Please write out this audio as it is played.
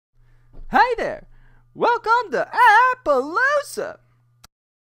Hey there! Welcome to AAAPLEOOSA!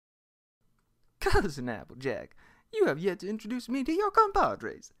 Cousin Applejack, you have yet to introduce me to your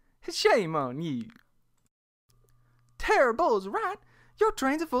compadres. Shame on you. Terrible is right. Your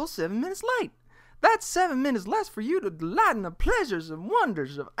train's a full 7 minutes late. That's 7 minutes less for you to delight in the pleasures and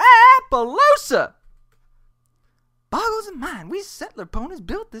wonders of AAAPLEOOSA. Boggles in mind, we settler ponies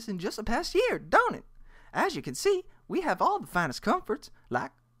built this in just the past year, don't it? As you can see, we have all the finest comforts,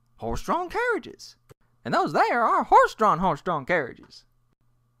 like horse-drawn carriages. And those there are horse-drawn carriages.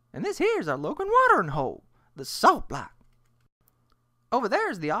 And this here is our local watering hole, the salt block. Over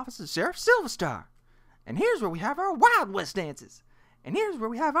there is the office of Sheriff Silverstar. And here's where we have our Wild West dances. And here's where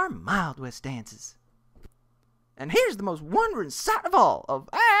we have our Mild West dances. And here's the most wondering sight of all of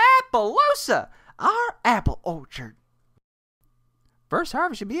AAAPLEOOSA, our apple orchard. First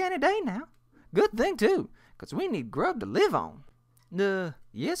harvest should be any day now. Good thing too, 'cause we need grub to live on.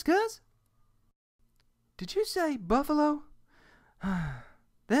 Yes, cuz? Did you say buffalo?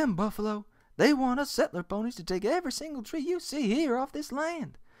 Them buffalo, they want us settler ponies to take every single tree you see here off this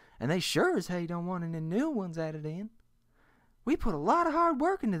land. And they sure as hey don't want any new ones added in. We put a lot of hard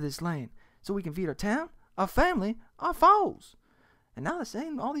work into this land so we can feed our town, our family, our foes. And now they're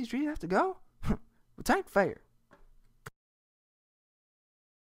saying all these trees have to go? It ain't fair.